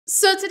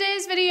So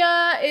today's video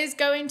is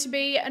going to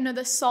be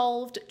another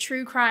solved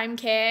true crime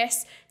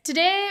case.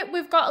 Today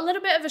we've got a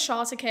little bit of a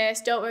shorter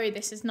case. Don't worry,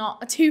 this is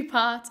not a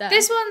two-parter.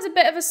 This one's a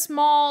bit of a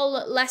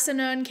small,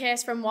 lesser-known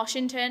case from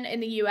Washington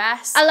in the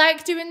US. I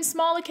like doing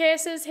smaller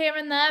cases here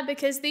and there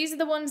because these are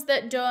the ones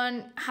that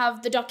don't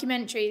have the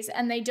documentaries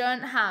and they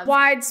don't have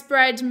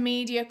widespread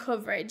media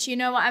coverage. You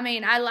know what I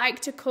mean? I like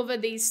to cover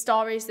these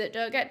stories that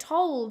don't get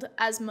told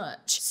as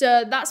much.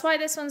 So that's why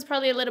this one's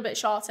probably a little bit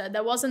shorter.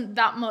 There wasn't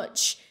that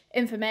much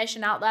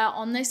information out there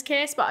on this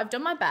case, but I've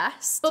done my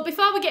best. But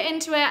before we get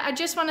into it, I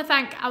just want to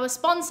thank our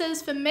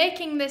sponsors for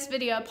making this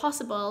video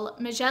possible,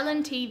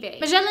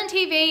 MagellanTV.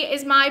 MagellanTV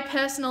is my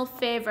personal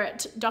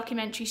favourite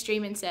documentary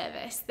streaming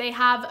service. They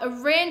have a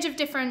range of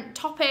different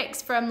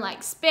topics from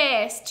like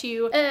space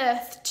to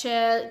Earth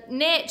to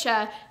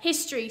nature,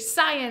 history,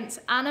 science,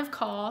 and of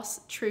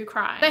course, true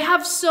crime. They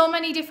have so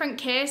many different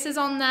cases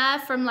on there,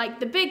 from like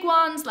the big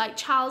ones like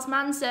Charles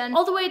Manson,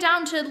 all the way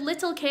down to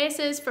little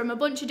cases from a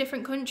bunch of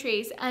different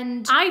countries. And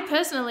I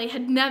personally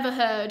had never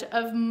heard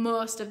of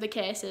most of the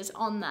cases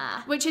on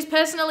there, which is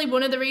personally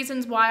one of the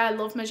reasons why I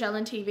love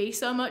MagellanTV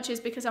so much, is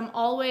because I'm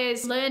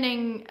always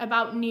learning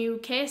about new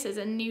cases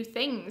and new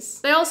things.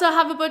 They also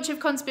have a bunch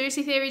of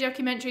conspiracy theory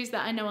documentaries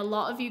that I know a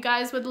lot of you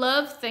guys would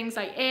love, things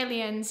like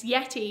aliens,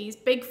 yetis,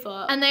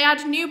 Bigfoot, and they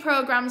add new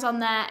programs on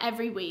there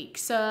every week,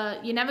 so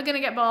you're never gonna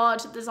get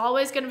bored. There's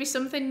always gonna be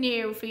something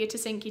new for you to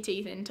sink your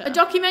teeth into. A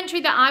documentary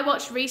that I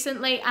watched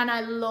recently and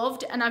I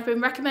loved and I've been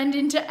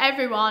recommending to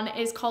everyone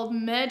is called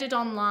Murdered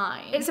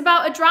Online. It's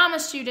about a drama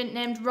student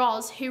named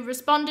Roz who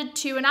responded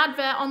to an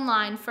advert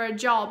online for a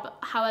job.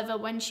 However,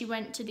 when she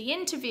went to the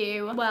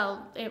interview,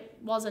 well, it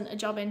wasn't a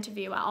job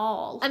interview at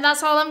all. And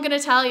that's all I'm gonna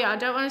tell you. I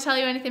don't want to tell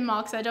you anything more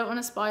because I don't want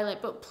to spoil it,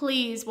 but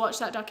please watch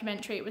that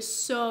documentary. It was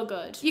so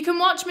good. You can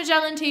watch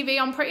MagellanTV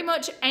on pretty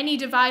much any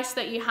device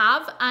that you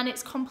have, and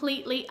it's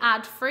completely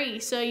ad-free,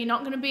 so you're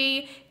not gonna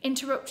be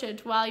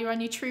interrupted while you're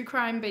on your true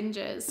crime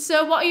binges.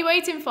 So what are you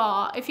waiting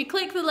for? If you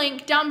click the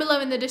link down below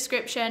in the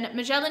description,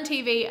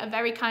 MagellanTV are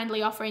very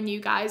kindly offering you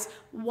guys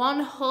 1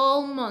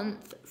 whole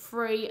month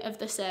free of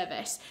the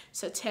service,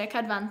 so take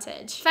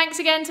advantage. Thanks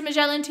again to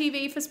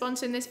MagellanTV for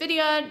sponsoring this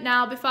video.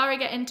 Now, before I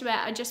get into it,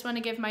 I just want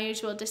to give my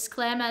usual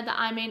disclaimer that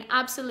I mean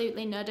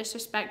absolutely no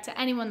disrespect to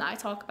anyone that I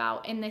talk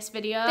about in this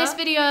video. This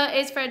video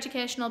is for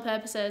educational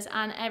purposes,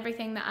 and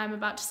everything that I'm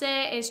about to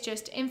say is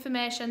just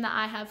information that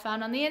I have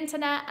found on the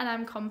internet and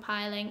I'm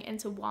compiling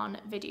into one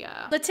video.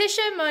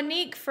 Latisha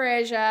Monique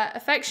Frazier,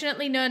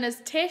 affectionately known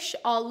as Tish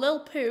or Lil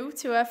Pooh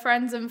to her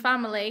friends and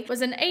family,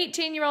 was an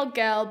 18-year-old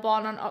girl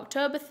born on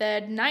October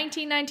 3rd,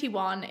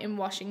 1991 in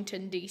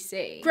Washington,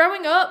 D.C.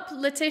 Growing up,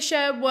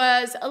 Latisha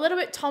was a little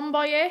bit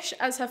tomboyish,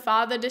 as her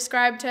father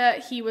described her.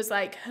 He was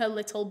like her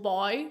little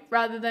boy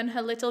rather than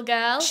her little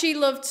girl. She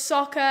loved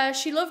soccer,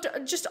 she loved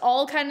just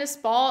all kind of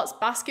sports,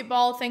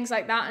 basketball, things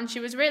like that, and she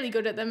was really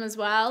good at them as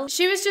well.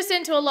 She was just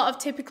into a lot of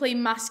typically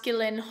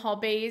masculine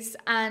hobbies,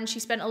 and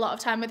she spent a lot of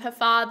time with her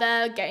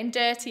father, getting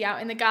dirty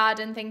out in the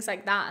garden, things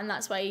like that, and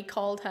that's why he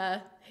called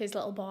her his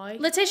little boy.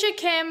 Latisha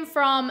came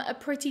from a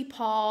pretty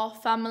poor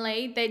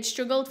family. They'd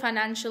struggled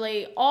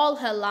financially all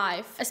her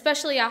life,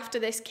 especially after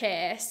this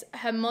case.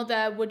 Her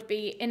mother would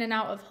be in and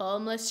out of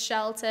homeless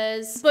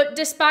shelters. But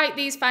despite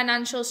these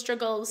financial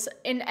struggles,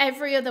 in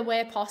every other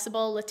way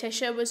possible,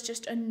 Latisha was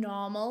just a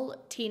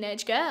normal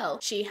teenage girl.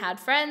 She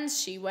had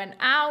friends, she went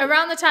out.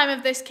 Around the time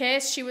of this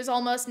case, she was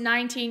almost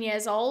 19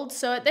 years old,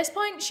 so at this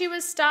point she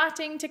was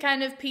starting to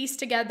kind of piece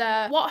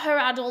together what her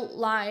adult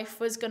life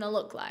was gonna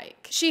look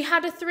like. She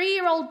had a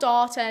 3-year-old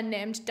daughter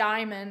named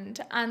Diamond,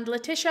 and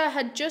Latisha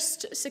had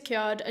just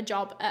secured a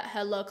job at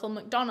her local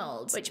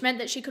McDonald's, which meant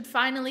that she could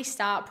finally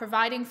start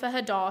providing for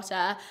her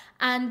daughter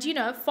and, you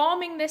know,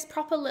 forming this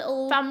proper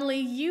little family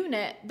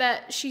unit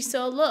that she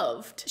so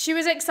loved. She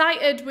was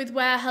excited with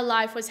where her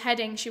life was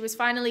heading. She was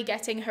finally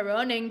getting her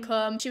own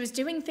income. She was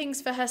doing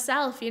things for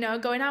herself, you know,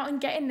 going out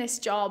and getting this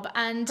job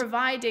and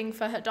providing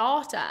for her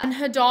daughter. And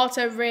her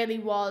daughter really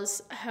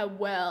was her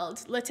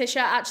world.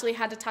 Latisha actually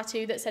had a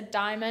tattoo that said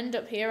Diamond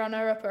up here on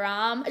her upper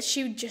arm.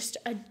 She just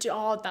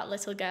adored that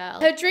little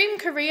girl. Her dream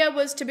career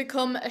was to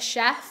become a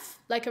chef,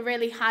 like a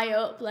really high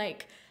up,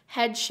 like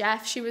head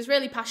chef. She was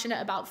really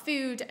passionate about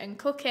food and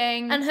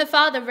cooking, and her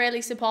father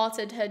really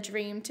supported her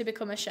dream to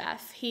become a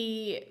chef.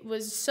 He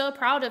was so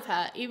proud of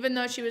her, even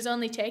though she was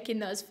only taking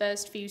those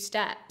first few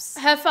steps.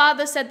 Her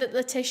father said that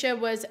Latisha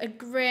was a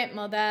great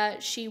mother.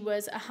 She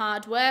was a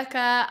hard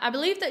worker. I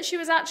believe that she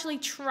was actually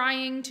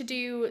trying to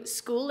do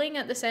schooling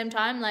at the same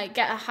time, like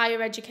get a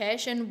higher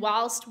education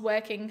whilst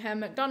working her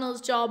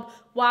McDonald's job,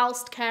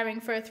 whilst caring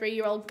for a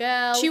 3-year-old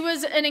girl. She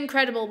was an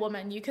incredible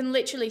woman. You can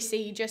literally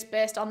see, just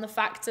based on the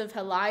facts of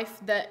her life,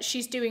 that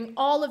she's doing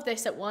all of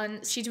this at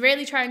once. She's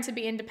really trying to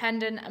be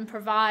independent and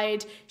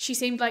provide. She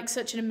seemed like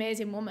such an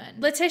amazing woman.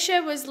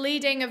 Latisha was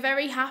leading a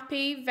very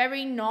happy,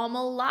 very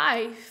normal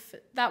life.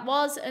 That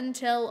was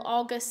until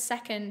August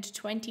 2nd,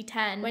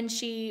 2010, when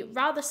she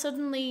rather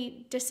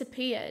suddenly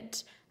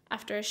disappeared.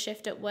 after a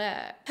shift at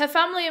work. Her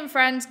family and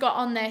friends got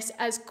on this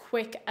as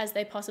quick as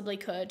they possibly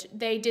could.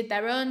 They did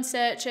their own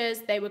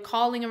searches. They were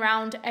calling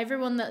around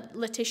everyone that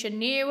Latisha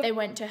knew. They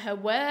went to her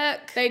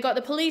work. They got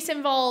the police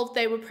involved.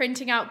 They were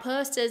printing out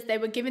posters. They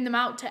were giving them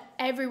out to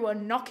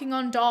everyone, knocking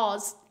on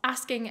doors,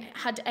 asking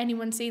had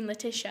anyone seen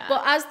Latisha.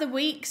 But as the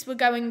weeks were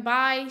going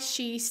by,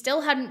 she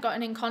still hadn't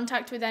gotten in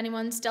contact with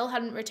anyone, still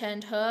hadn't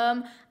returned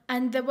home.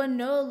 And there were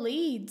no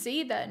leads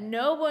either.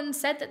 No one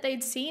said that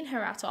they'd seen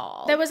her at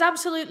all. There was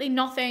absolutely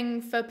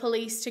nothing for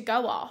police to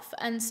go off,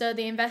 and so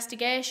the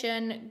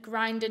investigation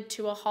grinded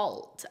to a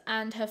halt,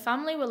 and her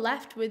family were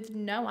left with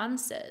no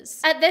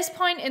answers. At this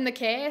point in the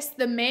case,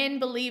 the main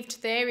believed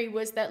theory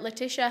was that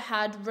Latisha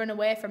had run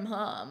away from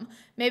home.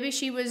 Maybe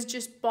she was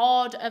just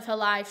bored of her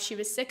life, she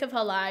was sick of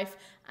her life,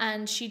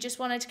 and she just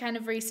wanted to kind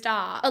of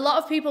restart. A lot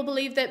of people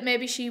believe that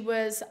maybe she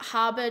was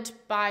harboured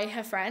by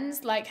her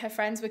friends, like her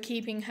friends were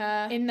keeping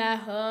her in their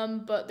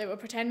home, but they were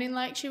pretending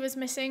like she was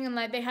missing and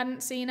like they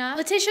hadn't seen her.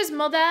 Latisha's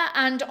mother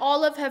and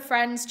all of her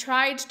friends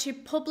tried to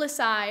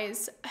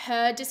publicise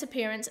her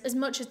disappearance as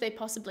much as they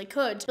possibly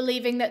could,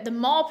 believing that the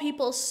more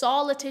people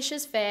saw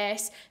Latisha's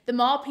face, the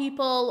more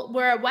people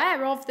were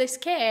aware of this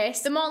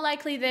case, the more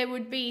likely they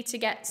would be to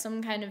get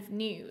some kind of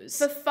news.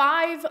 For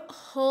 5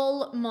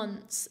 whole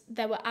months,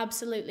 there were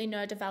absolutely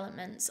no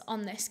developments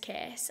on this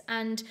case,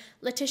 and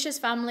Latisha's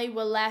family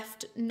were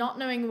left not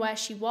knowing where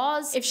she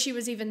was, if she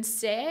was even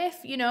safe,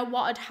 you know,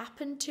 what had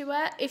happened to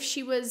her, if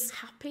she was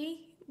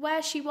happy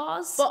where she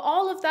was. But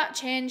all of that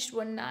changed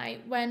one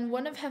night when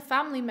one of her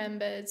family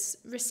members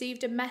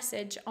received a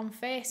message on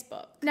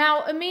Facebook.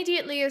 Now,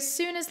 immediately, as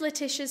soon as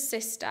Latisha's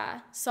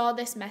sister saw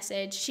this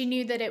message, she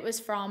knew that it was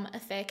from a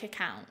fake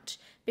account,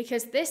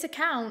 because this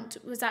account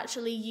was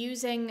actually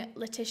using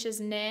Latisha's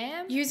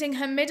name, using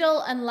her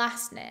middle and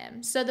last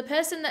name. So the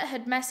person that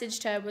had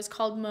messaged her was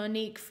called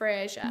Latisha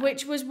Frazier,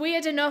 which was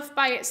weird enough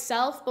by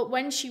itself, but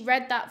when she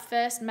read that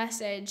first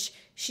message,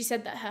 she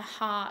said that her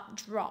heart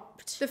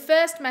dropped. The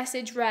first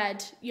message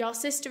read, "Your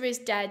sister is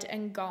dead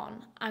and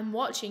gone. I'm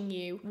watching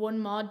you. One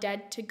more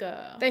dead to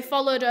go." They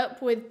followed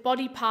up with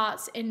body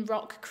parts in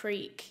Rock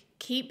Creek.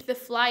 Keep the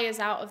flyers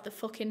out of the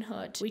fucking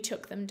hood. We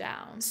took them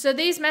down. So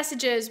these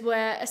messages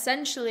were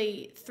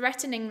essentially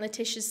threatening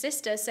Latisha's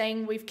sister,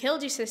 saying, we've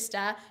killed your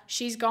sister,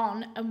 she's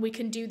gone, and we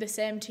can do the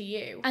same to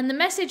you. And the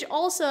message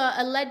also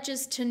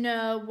alleges to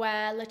know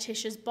where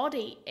Latisha's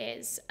body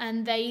is,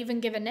 and they even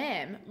give a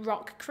name,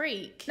 Rock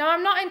Creek. Now,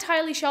 I'm not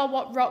entirely sure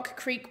what Rock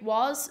Creek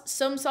was.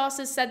 Some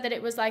sources said that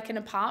it was like an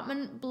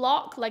apartment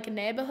block, like a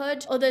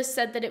neighborhood. Others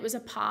said that it was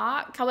a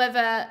park.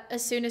 However,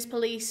 as soon as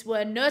police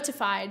were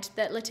notified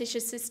that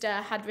Latisha's sister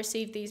had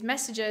received these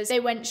messages, they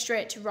went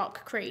straight to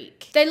Rock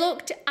Creek. They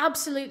looked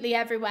absolutely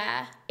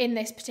everywhere in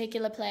this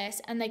particular place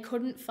and they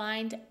couldn't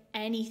find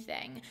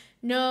anything.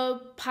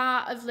 No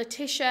part of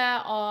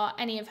Latisha or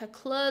any of her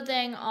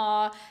clothing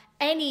or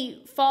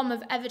any form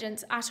of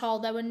evidence at all.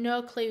 There were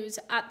no clues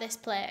at this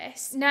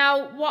place.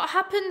 Now, what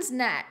happens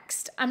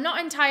next? I'm not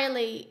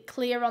entirely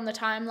clear on the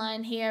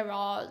timeline here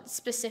or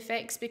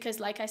specifics because,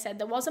 like I said,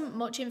 there wasn't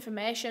much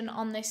information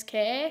on this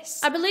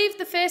case. I believe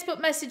the Facebook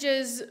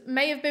messages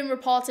may have been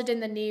reported in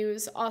the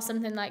news or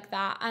something like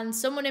that, and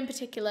someone in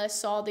particular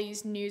saw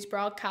these news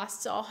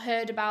broadcasts or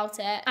heard about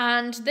it,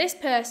 and this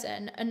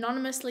person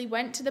anonymously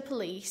went to the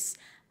police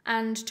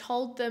and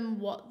told them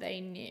what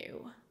they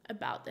knew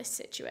about this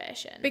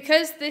situation.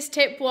 Because this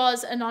tip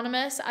was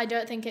anonymous, I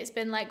don't think it's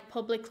been like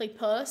publicly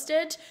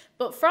posted,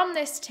 but from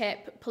this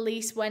tip,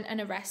 police went and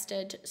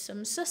arrested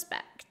some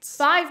suspects.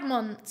 5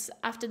 months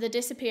after the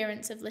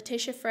disappearance of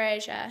Latisha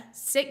Frazier,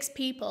 6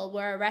 people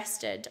were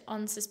arrested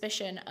on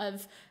suspicion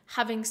of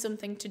having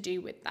something to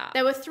do with that.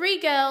 There were 3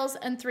 girls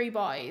and 3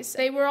 boys.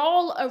 They were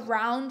all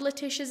around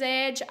Latisha's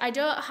age. I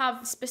don't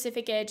have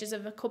specific ages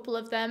of a couple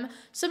of them.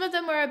 Some of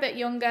them were a bit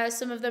younger,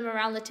 some of them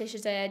around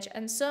Latisha's age,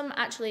 and some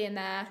actually in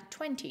their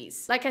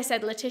 20s. Like I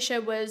said,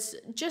 Latisha was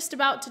just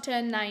about to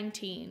turn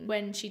 19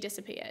 when she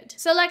disappeared.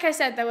 So like I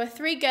said, there were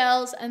 3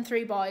 girls and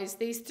 3 boys.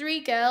 These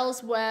 3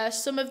 girls were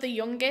some of the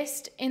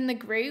youngest in the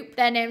group.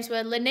 Their names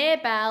were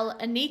Lene Bell,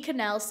 Anika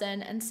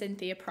Nelson, and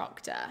Cynthia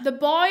Proctor. The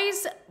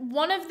boys,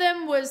 one of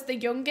them was the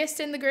youngest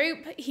in the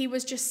group. He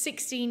was just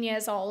 16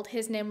 years old.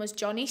 His name was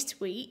Johnny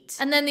Sweet.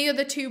 And then the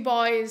other 2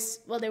 boys,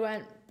 well, they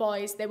weren't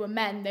boys, they were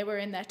men, they were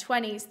in their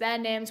 20s. Their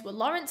names were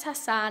Lawrence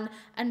Hassan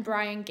and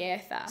Brian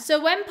Gaither.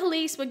 So when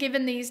police were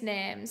given these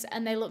names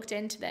and they looked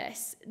into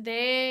this,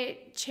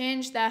 they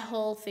changed their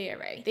whole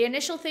theory. The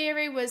initial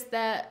theory was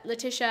that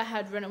Latisha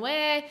had run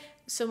away,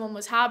 someone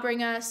was harbouring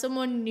her,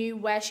 someone knew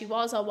where she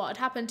was or what had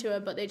happened to her,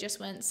 but they just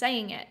weren't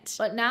saying it.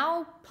 But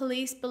now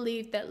police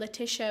believe that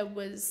Latisha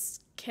was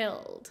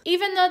killed.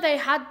 Even though they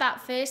had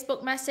that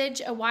Facebook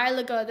message a while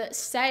ago that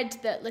said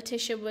that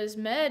Latisha was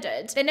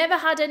murdered, they never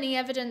had any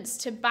evidence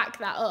to back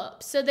that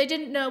up. So they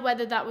didn't know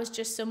whether that was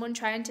just someone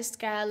trying to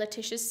scare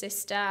Latisha's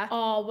sister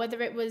or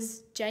whether it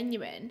was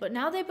genuine. But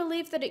now they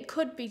believe that it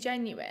could be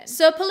genuine.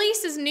 So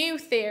police's new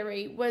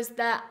theory was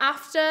that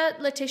after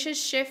Latisha's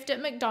shift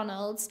at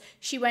McDonald's,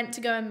 she went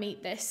to go and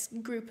meet this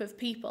group of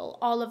people,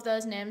 all of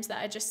those names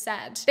that I just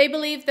said. They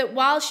believe that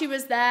while she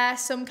was there,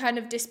 some kind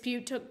of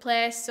dispute took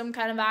place, some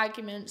kind of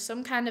argument,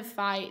 some kind of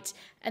fight,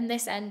 and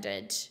this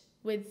ended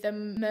with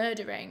them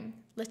murdering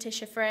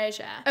Latisha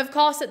Frazier. Of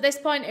course, at this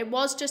point, it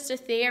was just a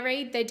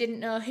theory. They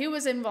didn't know who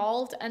was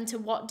involved and to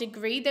what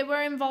degree they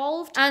were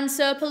involved. And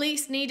so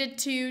police needed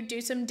to do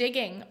some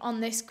digging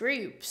on this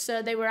group.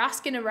 So they were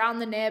asking around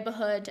the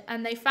neighborhood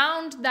and they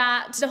found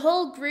that the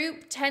whole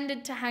group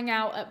tended to hang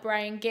out at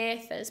Brian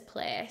Gaither's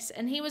place.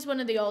 And he was one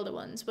of the older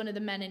ones, one of the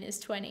men in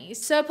his 20s.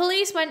 So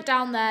police went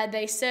down there,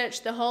 they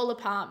searched the whole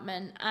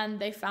apartment and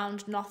they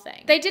found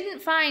nothing. They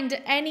didn't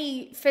find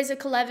any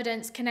physical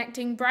evidence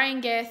connecting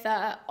Brian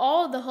Gaither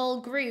or the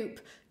whole group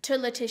to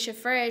Latisha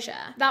Frazier.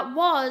 That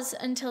was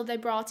until they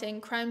brought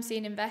in crime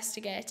scene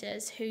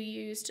investigators who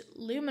used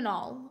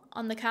luminol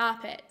on the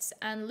carpets.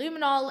 And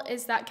luminol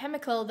is that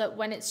chemical that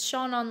when it's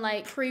shone on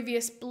like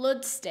previous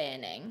blood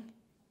staining,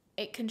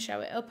 it can show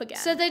it up again.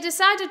 So they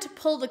decided to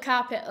pull the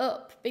carpet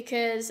up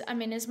because, I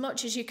mean, as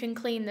much as you can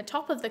clean the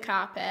top of the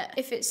carpet,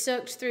 if it's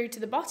soaked through to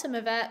the bottom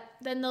of it,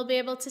 then they'll be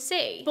able to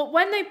see. But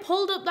when they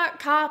pulled up that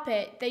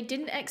carpet, they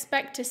didn't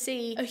expect to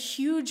see a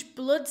huge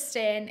blood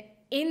stain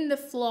in the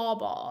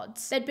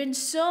floorboards. There'd been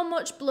so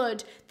much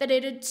blood that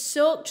it had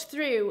soaked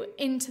through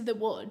into the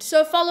wood.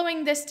 So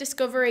following this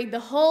discovery, the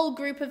whole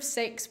group of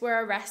 6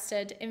 were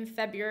arrested in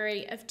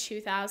February of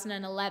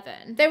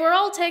 2011. They were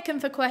all taken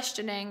for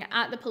questioning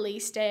at the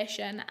police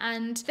station,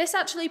 and this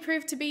actually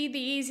proved to be the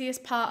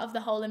easiest part of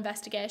the whole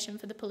investigation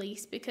for the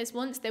police because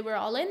once they were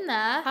all in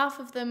there, half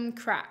of them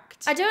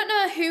cracked. I don't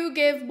know who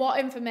gave what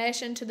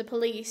information to the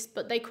police,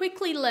 but they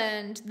quickly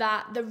learned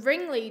that the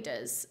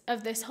ringleaders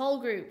of this whole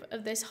group,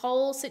 of this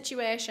whole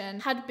situation,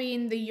 had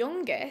been the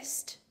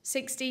youngest,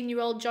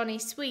 16-year-old Johnny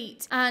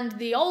Sweet, and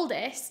the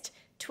oldest,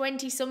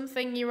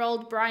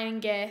 20-something-year-old Brian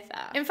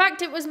Gaither. In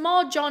fact, it was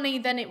more Johnny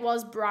than it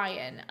was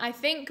Brian. I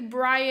think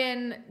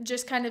Brian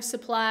just kind of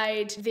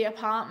supplied the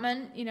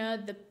apartment, you know,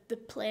 the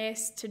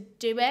place to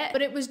do it,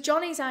 but it was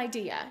Johnny's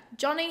idea.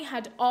 Johnny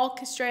had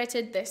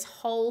orchestrated this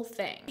whole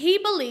thing. He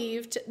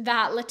believed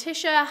that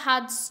Latisha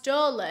had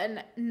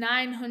stolen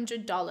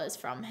 $900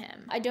 from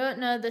him. I don't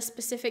know the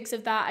specifics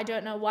of that. I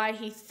don't know why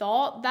he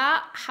thought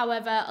that.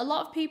 However, a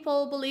lot of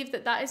people believe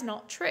that that is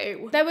not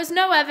true. There was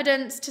no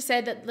evidence to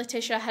say that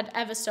Latisha had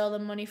ever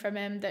stolen money from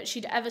him, that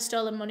she'd ever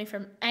stolen money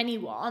from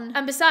anyone.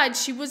 And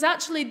besides, she was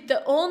actually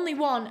the only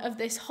one of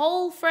this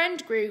whole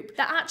friend group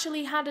that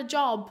actually had a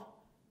job.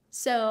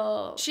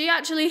 So she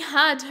actually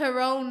had her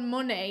own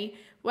money,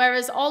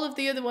 whereas all of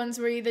the other ones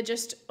were either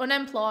just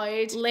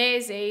unemployed,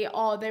 lazy,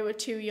 or they were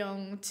too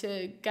young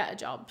to get a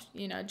job.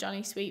 You know,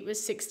 Johnny Sweet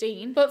was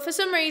 16. But for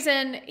some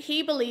reason,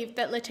 he believed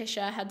that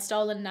Latisha had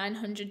stolen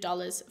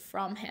 $900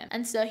 from him.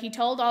 And so he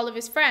told all of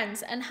his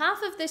friends, and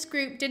half of this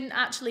group didn't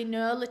actually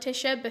know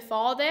Latisha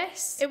before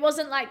this. It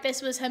wasn't like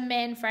this was her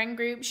main friend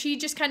group. She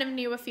just kind of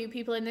knew a few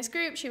people in this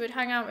group. She would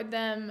hang out with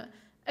them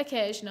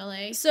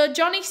occasionally. So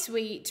Johnny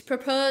Sweet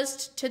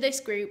proposed to this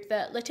group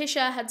that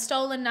Latisha had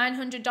stolen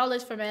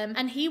 $900 from him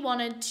and he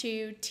wanted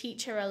to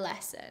teach her a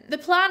lesson. The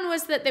plan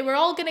was that they were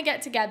all going to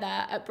get together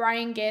at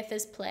Brian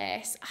Gaither's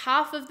place.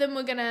 Half of them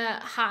were going to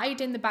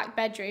hide in the back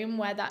bedroom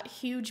where that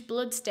huge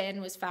blood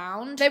stain was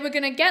found. They were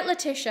going to get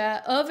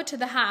Latisha over to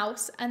the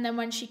house, and then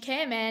when she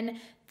came in,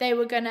 they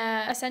were going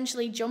to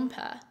essentially jump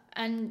her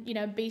and, you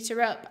know, beat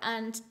her up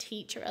and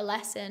teach her a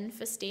lesson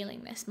for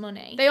stealing this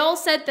money. They all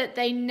said that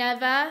they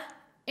never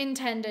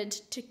intended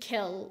to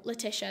kill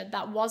Latisha.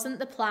 That wasn't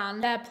the plan.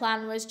 Their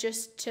plan was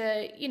just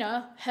to, you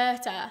know,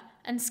 hurt her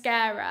and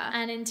scare her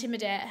and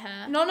intimidate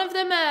her. None of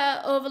them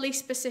are overly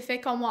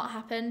specific on what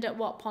happened at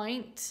what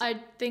point.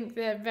 I think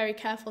they're very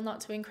careful not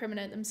to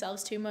incriminate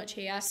themselves too much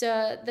here.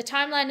 So the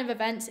timeline of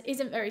events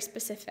isn't very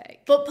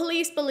specific. But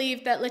police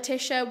believe that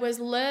Latisha was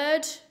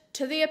lured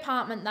to the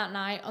apartment that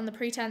night on the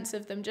pretense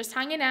of them just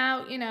hanging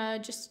out, you know,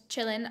 just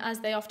chilling as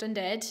they often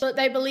did. But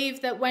they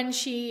believe that when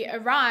she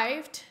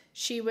arrived,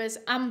 she was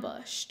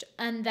ambushed,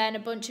 and then a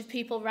bunch of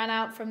people ran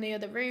out from the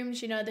other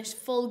rooms. You know, this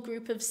full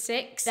group of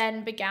 6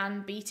 then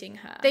began beating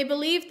her. They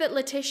believe that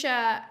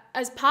Latisha,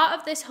 as part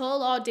of this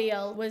whole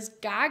ordeal, was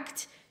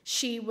gagged.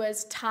 She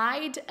was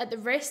tied at the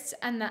wrists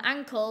and the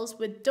ankles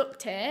with duct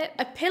tape.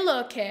 A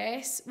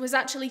pillowcase was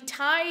actually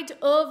tied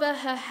over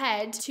her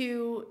head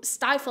to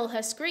stifle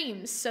her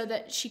screams so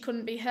that she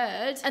couldn't be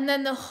heard. And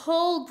then the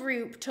whole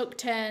group took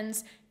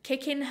turns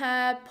kicking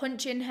her,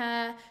 punching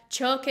her,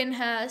 choking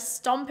her,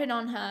 stomping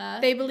on her.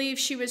 They believe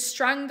she was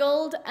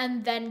strangled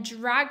and then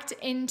dragged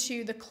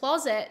into the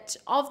closet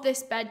of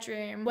this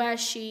bedroom where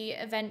she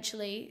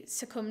eventually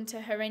succumbed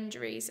to her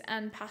injuries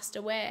and passed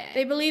away.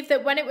 They believe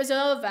that when it was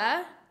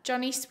over,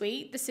 Johnny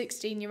Sweet, the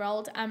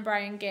 16-year-old, and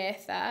Brian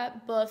Gaither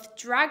both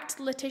dragged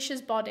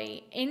Latisha's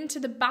body into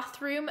the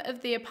bathroom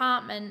of the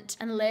apartment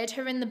and laid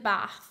her in the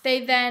bath.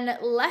 They then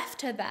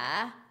left her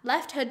there,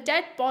 left her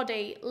dead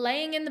body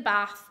laying in the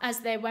bath as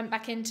they went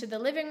back into the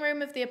living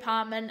room of the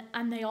apartment,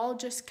 and they all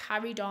just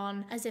carried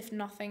on as if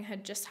nothing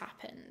had just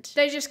happened.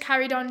 They just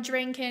carried on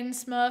drinking,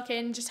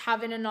 smoking, just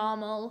having a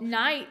normal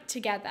night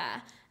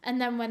together. And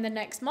then when the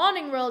next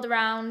morning rolled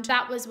around,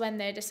 that was when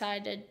they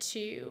decided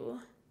to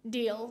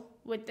deal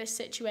with this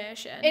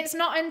situation. It's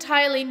not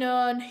entirely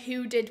known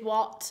who did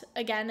what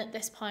again at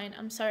this point.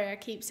 I'm sorry I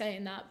keep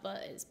saying that, but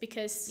it's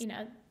because, you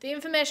know, the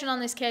information on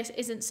this case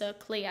isn't so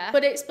clear.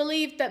 But it's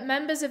believed that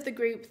members of the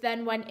group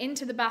then went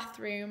into the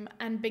bathroom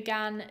and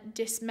began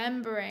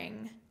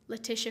dismembering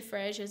Latisha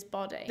Frazier's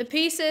body. The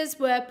pieces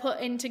were put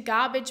into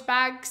garbage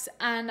bags,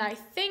 and I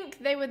think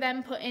they were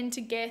then put into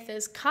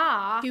Gaither's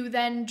car, who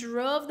then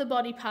drove the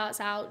body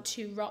parts out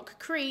to Rock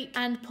Creek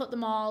and put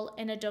them all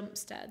in a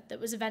dumpster that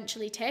was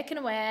eventually taken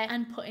away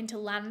and put into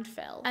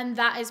landfill. And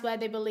that is where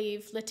they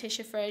believe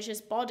Latisha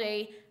Frazier's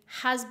body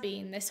has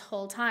been this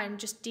whole time,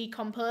 just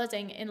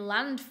decomposing in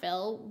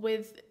landfill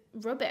with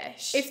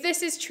rubbish. If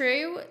this is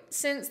true,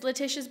 since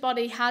Latisha's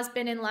body has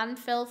been in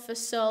landfill for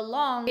so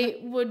long,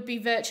 it would be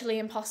virtually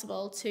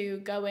impossible to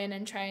go in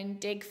and try and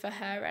dig for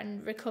her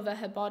and recover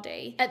her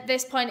body. At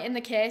this point in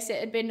the case, it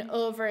had been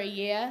over a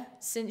year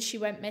since she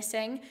went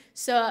missing,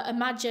 so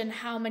imagine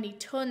how many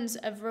tons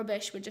of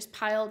rubbish were just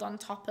piled on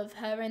top of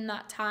her in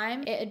that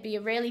time. It'd be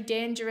a really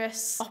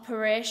dangerous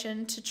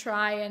operation to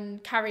try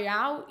and carry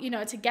out, you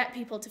know, to get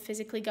people to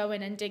physically go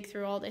in and dig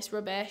through all this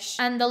rubbish.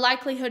 And the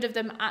likelihood of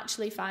them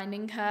actually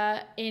finding her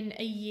in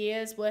a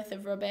year's worth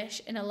of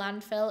rubbish in a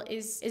landfill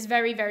is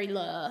very, very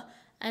low.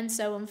 And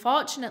so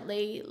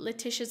unfortunately,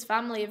 Latisha's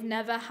family have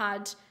never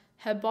had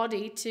her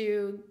body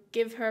to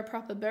give her a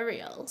proper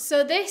burial.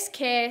 So this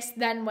case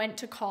then went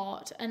to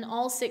court, and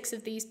all 6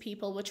 of these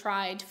people were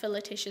tried for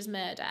Latisha's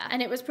murder.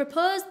 And it was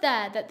proposed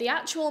there that the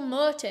actual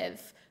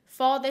motive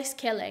for this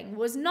killing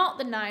was not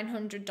the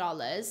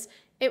 $900.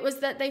 It was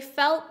that they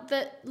felt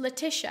that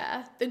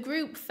Latisha, the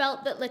group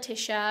felt that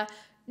Latisha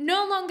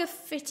no longer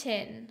fit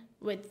in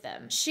with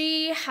them.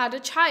 She had a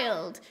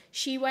child.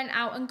 She went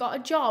out and got a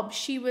job.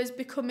 She was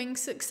becoming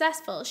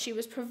successful. She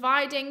was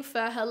providing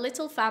for her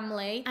little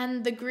family,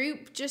 and the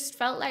group just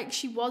felt like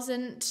she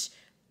wasn't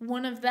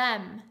one of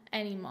them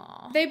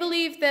anymore. They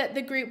believed that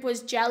the group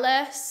was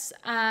jealous,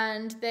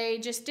 and they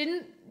just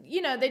didn't,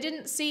 you know, they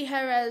didn't see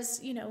her as,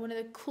 you know, one of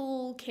the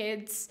cool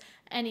kids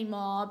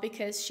anymore,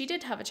 because she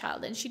did have a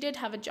child and she did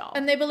have a job.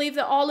 And they believe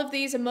that all of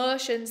these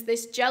emotions,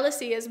 this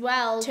jealousy as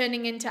well,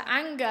 turning into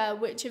anger,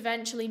 which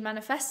eventually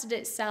manifested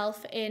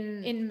itself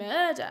in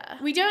murder.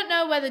 We don't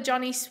know whether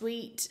Johnny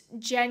Sweet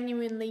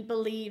genuinely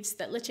believes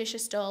that Latisha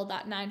stole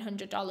that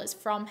 $900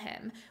 from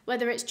him.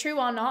 Whether it's true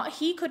or not,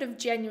 he could have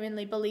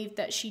genuinely believed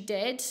that she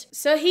did.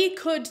 So he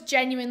could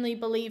genuinely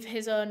believe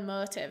his own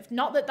motive.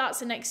 Not that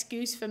that's an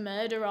excuse for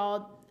murder,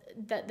 or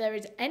that there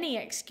is any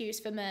excuse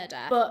for murder,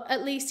 but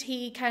at least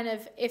he kind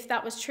of, if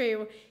that was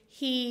true,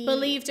 he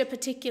believed a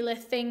particular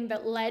thing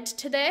that led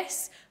to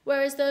this,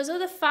 whereas those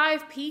other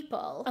 5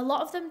 people, a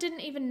lot of them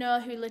didn't even know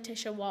who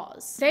Latisha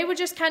was. They were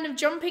just kind of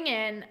jumping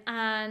in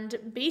and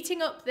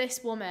beating up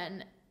this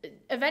woman,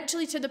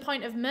 eventually to the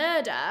point of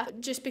murder,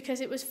 just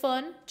because it was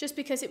fun, just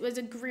because it was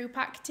a group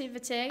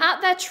activity. At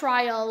their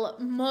trial,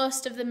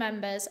 most of the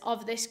members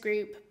of this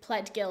group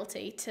pled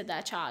guilty to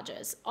their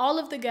charges. All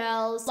of the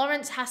girls,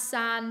 Lawrence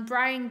Hassan,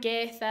 Brian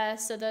Gaither,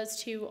 so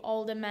those 2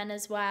 older men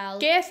as well.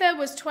 Gaither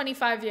was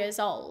 25 years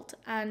old,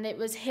 and it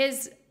was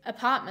his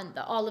apartment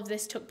that all of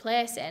this took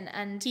place in,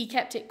 and he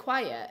kept it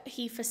quiet.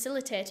 He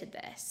facilitated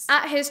this.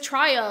 At his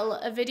trial,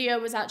 a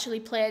video was actually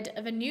played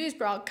of a news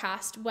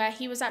broadcast where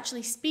he was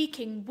actually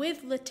speaking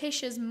with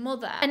Latisha's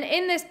mother, and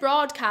in this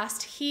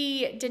broadcast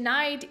he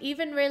denied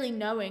even really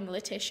knowing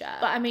Latisha.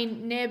 But I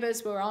mean,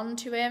 neighbours were on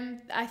to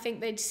him. I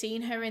think they'd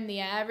seen her in the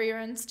area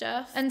and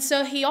stuff, and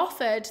so he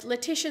offered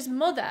Latisha's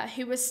mother,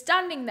 who was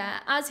standing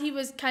there as he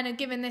was kind of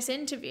giving this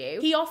interview,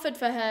 he offered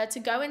for her to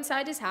go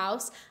inside his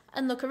house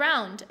and look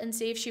around and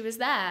see if she was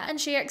there, and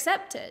she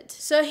accepted.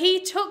 So he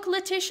took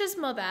Latisha's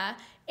mother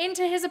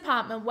into his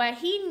apartment where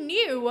he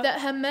knew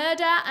that her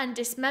murder and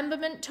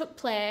dismemberment took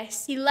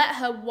place. He let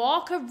her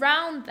walk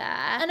around there,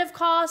 and of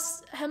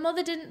course her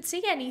mother didn't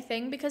see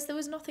anything because there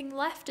was nothing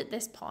left at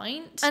this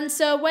point. And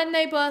so when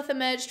they both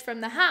emerged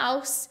from the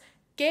house,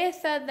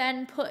 Gaither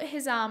then put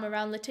his arm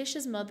around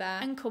Latisha's mother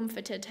and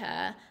comforted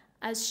her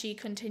as she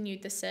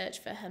continued the search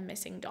for her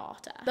missing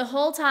daughter. The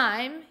whole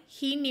time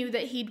he knew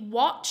that he'd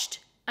watched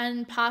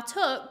and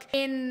partook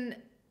in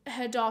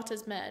her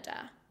daughter's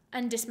murder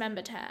and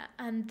dismembered her,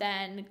 and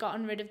then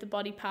gotten rid of the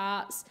body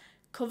parts,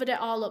 covered it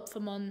all up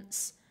for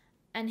months,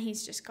 and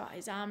he's just got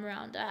his arm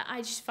around her.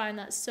 I just find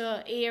that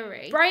so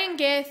eerie. Brian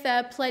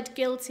Gaither pled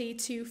guilty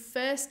to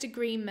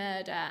first-degree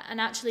murder and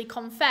actually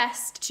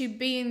confessed to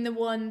being the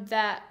one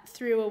that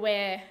threw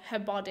away her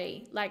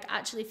body, like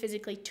actually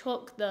physically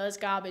took those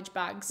garbage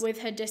bags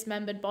with her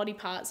dismembered body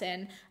parts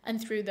in and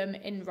threw them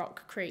in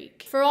Rock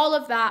Creek. For all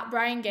of that,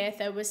 Brian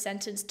Gaither was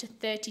sentenced to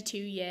 32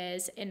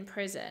 years in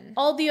prison.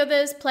 All the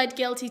others pled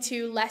guilty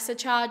to lesser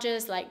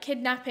charges like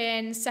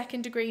kidnapping,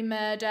 second-degree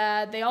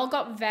murder. They all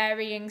got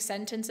varying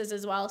sentences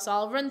as well, so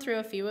I'll run through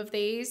a few of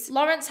these.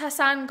 Lawrence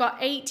Hassan got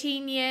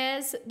 18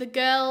 years. The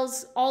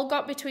girls all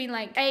got between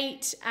like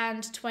 8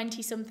 and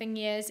 20-something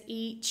years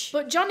each.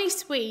 But Johnny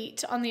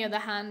Sweet, on the other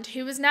hand,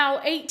 who was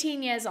now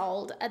 18 years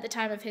old at the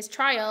time of his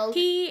trial,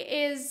 he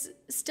is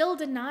still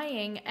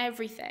denying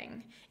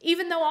everything.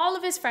 Even though all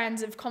of his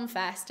friends have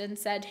confessed and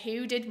said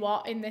who did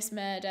what in this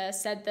murder,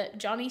 said that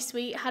Johnny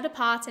Sweet had a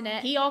part in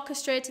it, he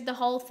orchestrated the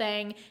whole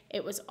thing,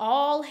 it was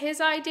all his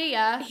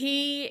idea,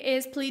 he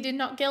is pleading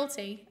not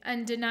guilty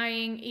and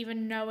denying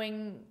even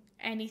knowing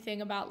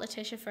anything about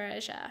Latisha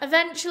Frazier.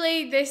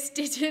 Eventually, this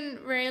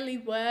didn't really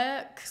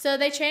work, so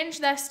they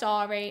changed their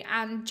story,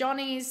 and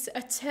Johnny's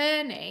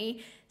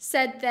attorney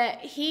said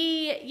that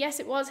yes,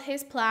 it was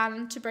his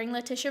plan to bring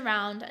Latisha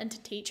round and to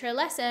teach her a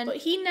lesson, but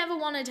he never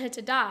wanted her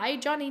to die.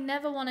 Johnny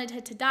never wanted her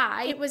to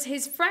die. It was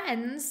his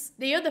friends,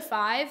 the other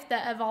 5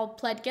 that have all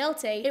pled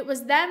guilty, it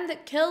was them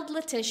that killed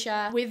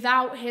Latisha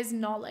without his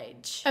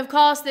knowledge. Of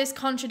course, this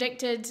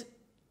contradicted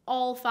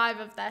all 5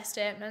 of their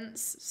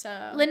statements.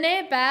 So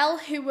Lene Bell,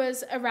 who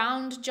was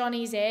around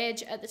Johnny's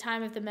age at the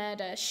time of the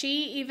murder,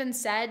 she even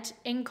said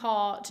in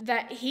court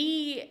that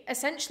he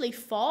essentially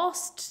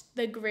forced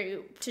the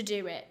group to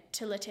do it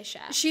to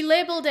Latisha. She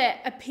labelled it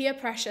a peer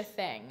pressure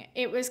thing.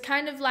 It was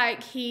kind of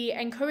like he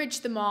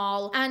encouraged them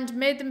all and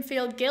made them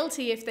feel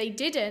guilty if they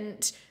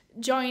didn't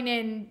join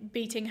in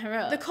beating her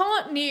up. The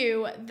court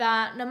knew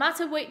that no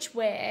matter which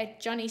way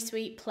Johnny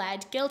Sweet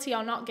pled, guilty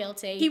or not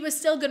guilty, he was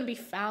still going to be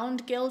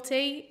found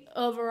guilty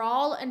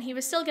overall, and he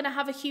was still going to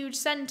have a huge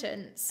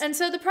sentence. And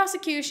so the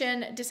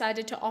prosecution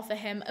decided to offer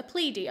him a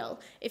plea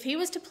deal. If he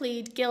was to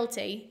plead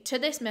guilty to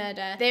this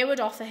murder, they would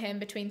offer him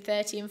between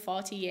 30 and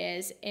 40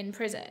 years in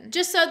prison,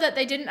 just so that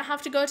they didn't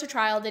have to go to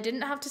trial, they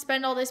didn't have to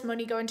spend all this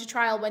money going to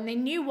trial when they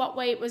knew what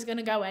way it was going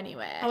to go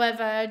anyway.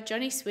 However,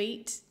 Johnny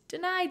Sweet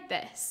denied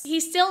this.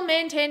 He still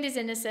maintained his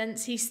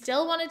innocence, he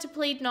still wanted to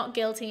plead not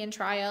guilty in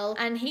trial,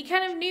 and he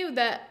kind of knew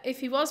that if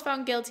he was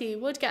found guilty, he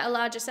would get a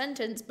larger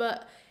sentence,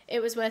 but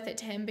it was worth it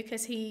to him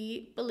because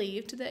he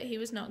believed that he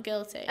was not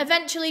guilty.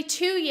 Eventually,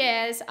 2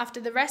 years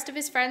after the rest of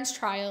his friends'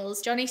 trials,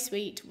 Johnny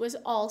Sweet was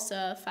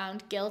also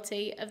found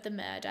guilty of the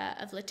murder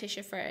of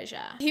Latisha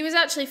Frazier. He was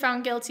actually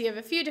found guilty of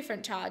a few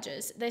different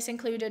charges. This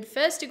included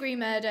first-degree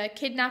murder,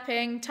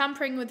 kidnapping,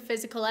 tampering with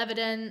physical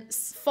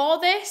evidence. For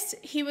this,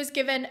 he was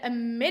given a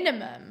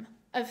minimum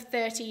of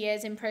 30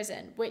 years in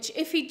prison, which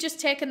if he'd just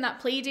taken that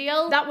plea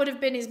deal, that would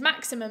have been his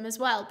maximum as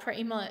well,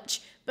 pretty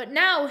much. But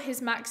now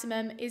his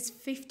maximum is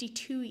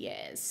 52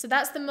 years. So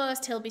that's the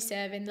most he'll be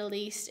serving, the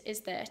least is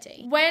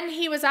 30. When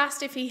he was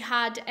asked if he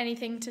had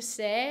anything to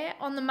say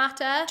on the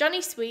matter, Johnny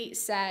Sweet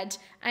said,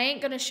 "I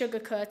ain't gonna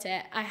sugarcoat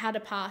it, I had a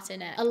part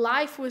in it. A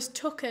life was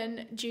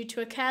taken due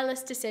to a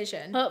careless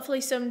decision.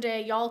 Hopefully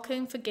someday y'all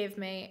can forgive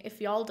me.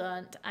 If y'all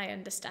don't, I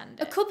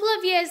understand it." A couple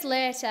of years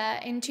later,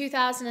 in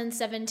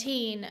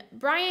 2017,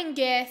 Brian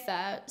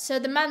Gaither, so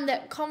the man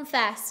that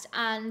confessed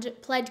and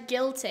pled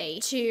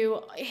guilty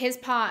to his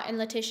part in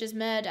Latisha's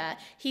murder,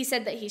 he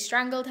said that he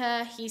strangled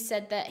her, he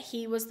said that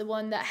he was the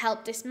one that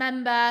helped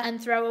dismember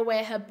and throw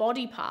away her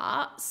body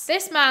parts.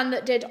 This man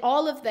that did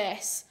all of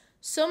this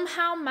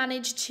somehow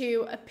managed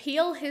to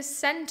appeal his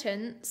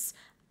sentence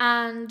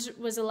and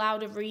was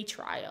allowed a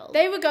retrial.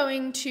 They were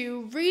going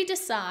to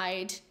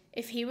redecide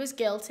if he was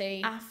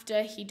guilty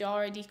after he'd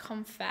already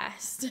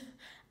confessed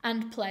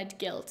and pled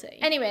guilty.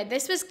 Anyway,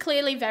 this was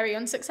clearly very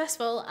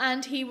unsuccessful,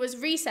 and he was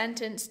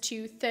resentenced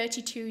to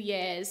 32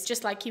 years,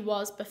 just like he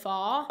was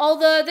before.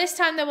 Although this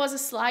time there was a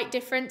slight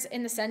difference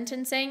in the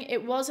sentencing,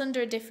 it was under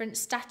a different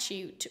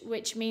statute,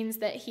 which means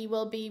that he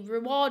will be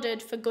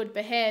rewarded for good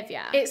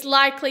behaviour. It's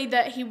likely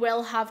that he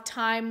will have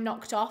time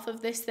knocked off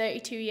of this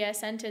 32-year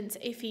sentence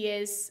if he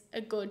is a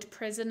good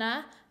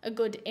prisoner, a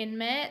good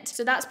inmate.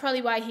 So that's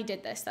probably why he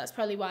did this. That's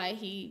probably why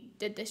he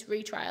did this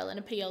retrial and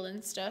appeal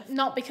and stuff.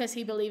 Not because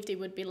he believed he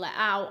would be let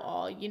out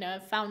or, you know,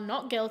 found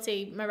not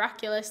guilty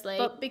miraculously,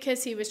 but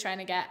because he was trying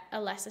to get a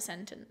lesser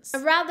sentence. A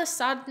rather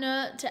sad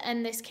note to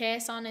end this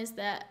case on is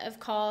that, of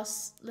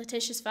course,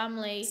 Latisha's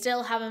family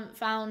still haven't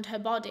found her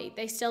body.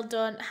 They still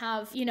don't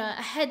have, you know,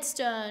 a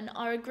headstone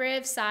or a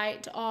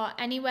gravesite or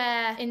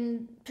anywhere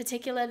in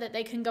particular that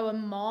they can go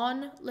and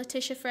mourn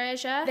Latisha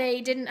Frazier. They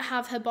didn't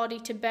have her body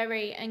to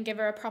bury and give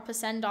her a proper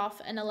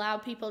send-off and allow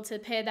people to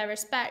pay their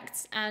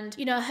respects. And,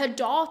 you know, her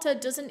daughter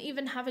doesn't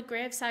even have a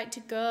gravesite to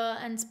go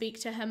and speak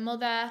to her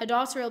mother. Her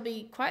daughter will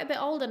be quite a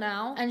bit older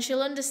now, and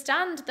she'll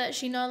understand that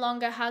she no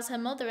longer has her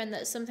mother and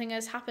that something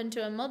has happened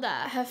to her mother.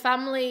 Her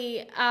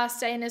family are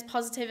staying as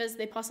positive as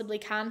they possibly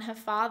can. Her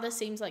father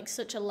seems like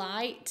such a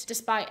light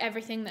despite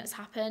everything that's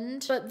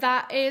happened. But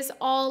that is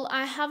all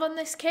I have on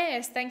this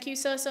case. Thank you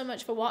so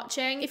much for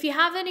watching. If you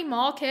have any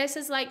more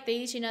cases like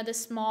these, you know, the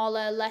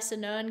smaller, lesser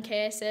known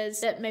cases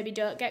that maybe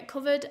don't get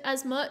covered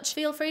as much,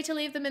 feel free to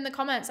leave them in the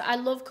comments. I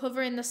love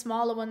covering the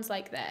smaller ones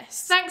like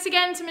this. Thanks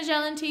again to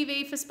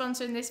MagellanTV for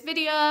sponsoring this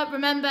video.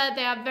 Remember,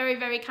 they are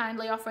very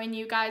kindly offering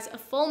you guys a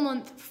full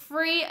month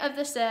free of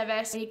the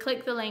service. You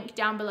click the link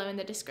down below in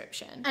the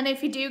description. And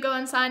if you do go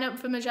and sign up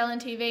for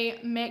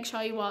MagellanTV, make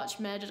sure you watch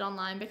Murdered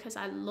Online because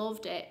I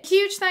loved it.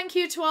 Huge thank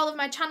you to all of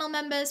my channel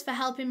members for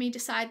helping me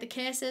decide the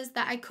cases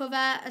that I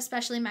cover,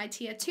 especially my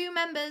tier 2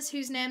 members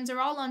whose names are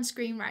all on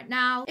screen right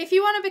now. If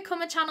you want to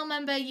become a channel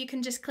member, you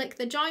can just click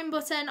the join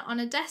button on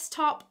a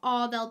desktop,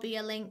 or there'll be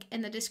a link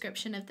in the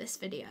description of this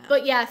video.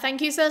 But yeah,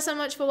 thank you so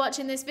much for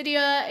watching this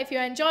video. If you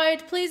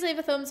enjoyed, please leave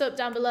a thumbs up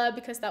down below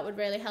because that would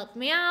really help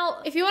me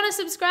out. If you want to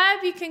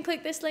subscribe, you can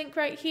click this link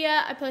right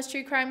here. I post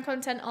true crime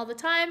content all the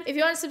time. If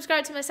you want to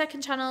subscribe to my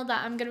second channel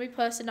that I'm going to be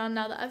posting on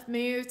now that I've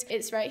moved,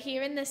 it's right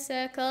here in this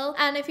circle.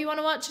 And if you want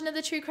to watch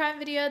another true crime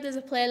video, there's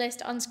a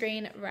playlist on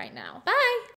screen right now. Bye!